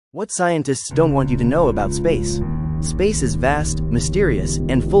What scientists don't want you to know about space? Space is vast, mysterious,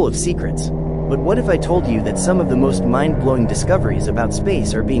 and full of secrets. But what if I told you that some of the most mind-blowing discoveries about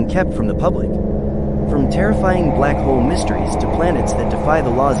space are being kept from the public? From terrifying black hole mysteries to planets that defy the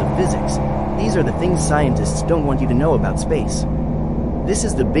laws of physics, these are the things scientists don't want you to know about space. This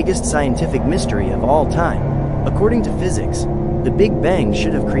is the biggest scientific mystery of all time. According to physics, the Big Bang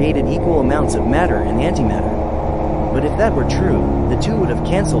should have created equal amounts of matter and antimatter. But if that were true, the two would have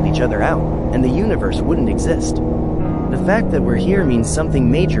cancelled each other out, and the universe wouldn't exist. The fact that we're here means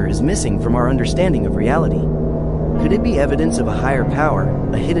something major is missing from our understanding of reality. Could it be evidence of a higher power,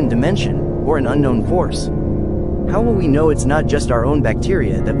 a hidden dimension, or an unknown force? How will we know it's not just our own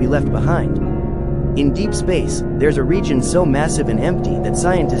bacteria that we left behind? In deep space, there's a region so massive and empty that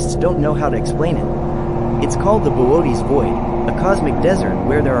scientists don't know how to explain it. It's called the Boötes Void, a cosmic desert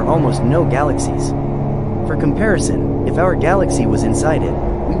where there are almost no galaxies. For comparison, if our galaxy was inside it,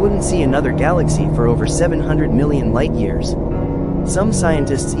 we wouldn't see another galaxy for over 700 million light-years. Some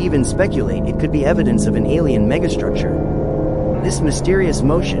scientists even speculate it could be evidence of an alien megastructure. This mysterious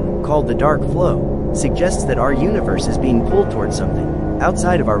motion, called the dark flow, suggests that our universe is being pulled towards something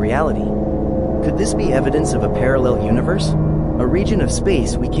outside of our reality. Could this be evidence of a parallel universe? A region of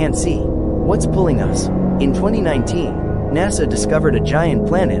space we can't see? What's pulling us? In 2019, NASA discovered a giant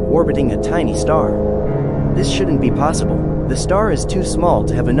planet orbiting a tiny star. This shouldn't be possible. The star is too small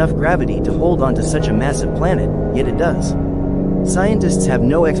to have enough gravity to hold onto such a massive planet, yet it does. Scientists have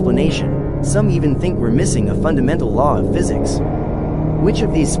no explanation. Some even think we're missing a fundamental law of physics. Which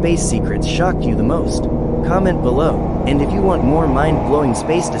of these space secrets shocked you the most? Comment below, and if you want more mind-blowing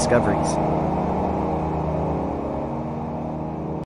space discoveries,